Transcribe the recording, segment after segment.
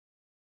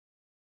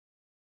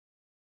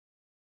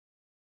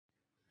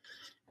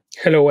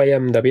Hello, I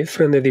am David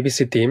from the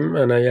DVC team,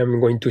 and I am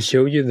going to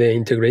show you the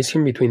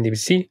integration between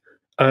DVC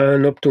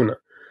and Optuna.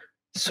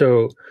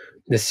 So,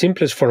 the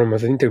simplest form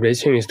of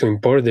integration is to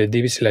import the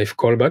DVC Live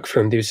callback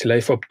from DVC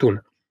Live Optuna.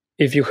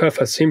 If you have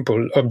a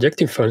simple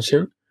objective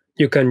function,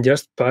 you can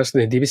just pass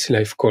the DVC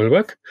Live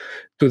callback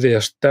to the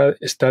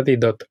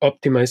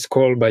study.optimize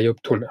call by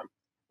Optuna.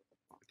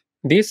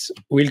 This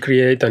will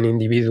create an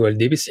individual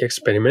DVC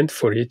experiment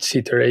for each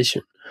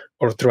iteration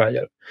or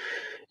trial.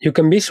 You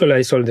can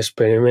visualize all the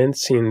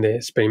experiments in the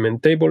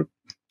experiment table,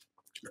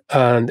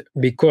 and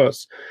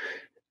because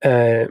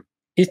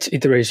each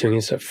iteration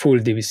is a full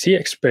DVC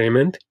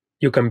experiment,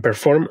 you can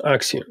perform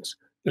actions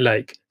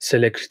like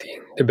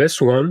selecting the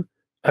best one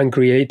and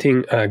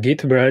creating a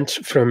Git branch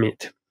from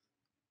it.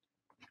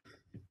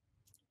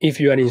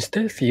 If you are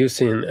instead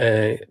using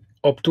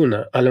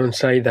Optuna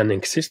alongside an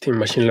existing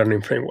machine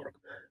learning framework,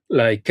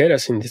 like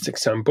Keras in this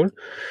example,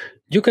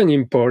 you can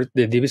import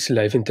the DVC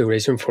Live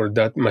integration for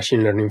that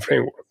machine learning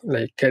framework,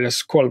 like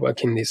Keras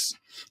callback in this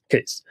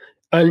case,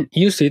 and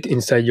use it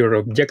inside your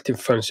objective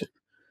function.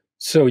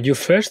 So you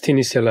first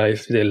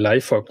initialize the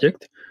live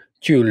object,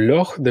 you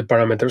log the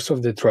parameters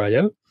of the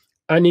trial,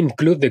 and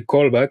include the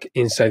callback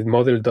inside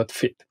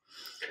model.fit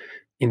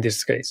in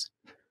this case.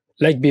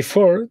 Like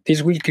before,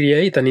 this will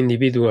create an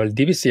individual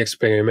DVC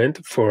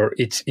experiment for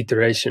each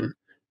iteration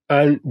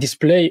and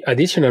display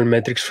additional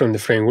metrics from the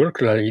framework,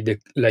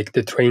 like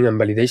the training and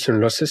validation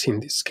losses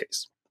in this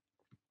case.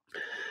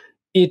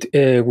 It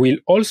will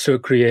also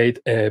create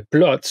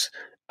plots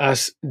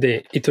as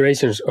the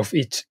iterations of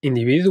each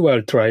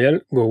individual trial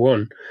go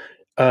on,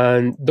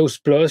 and those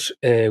plots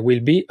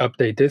will be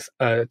updated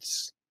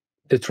as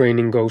the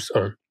training goes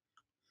on.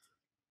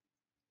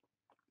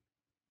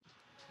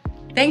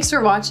 Thanks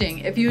for watching.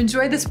 If you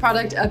enjoyed this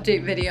product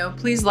update video,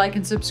 please like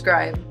and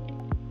subscribe.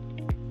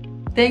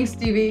 Thanks,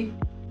 Stevie.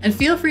 And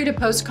feel free to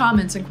post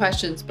comments and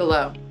questions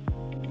below.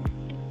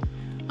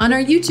 On our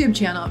YouTube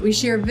channel, we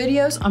share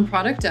videos on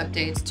product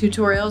updates,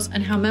 tutorials,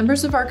 and how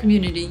members of our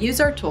community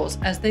use our tools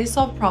as they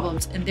solve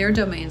problems in their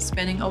domains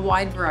spanning a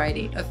wide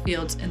variety of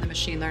fields in the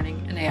machine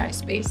learning and AI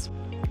space.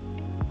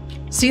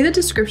 See the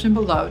description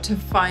below to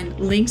find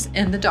links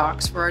in the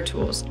docs for our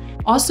tools.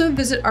 Also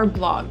visit our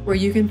blog where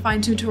you can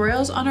find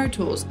tutorials on our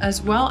tools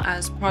as well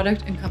as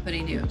product and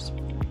company news.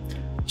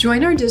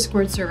 Join our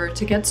Discord server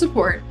to get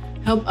support,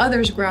 help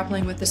others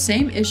grappling with the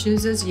same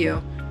issues as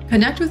you,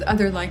 connect with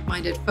other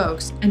like-minded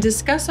folks, and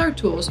discuss our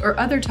tools or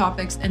other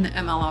topics in the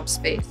MLOps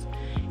space.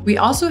 We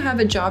also have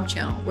a job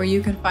channel where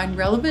you can find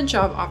relevant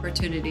job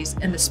opportunities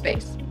in the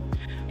space.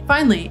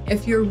 Finally,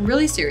 if you're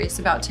really serious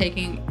about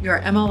taking your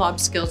MLOps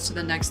skills to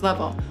the next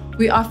level,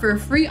 we offer a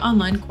free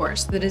online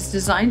course that is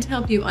designed to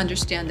help you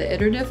understand the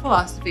iterative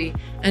philosophy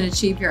and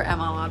achieve your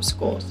MLOps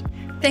goals.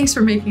 Thanks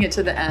for making it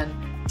to the end.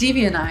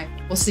 DV and I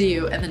will see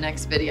you in the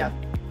next video.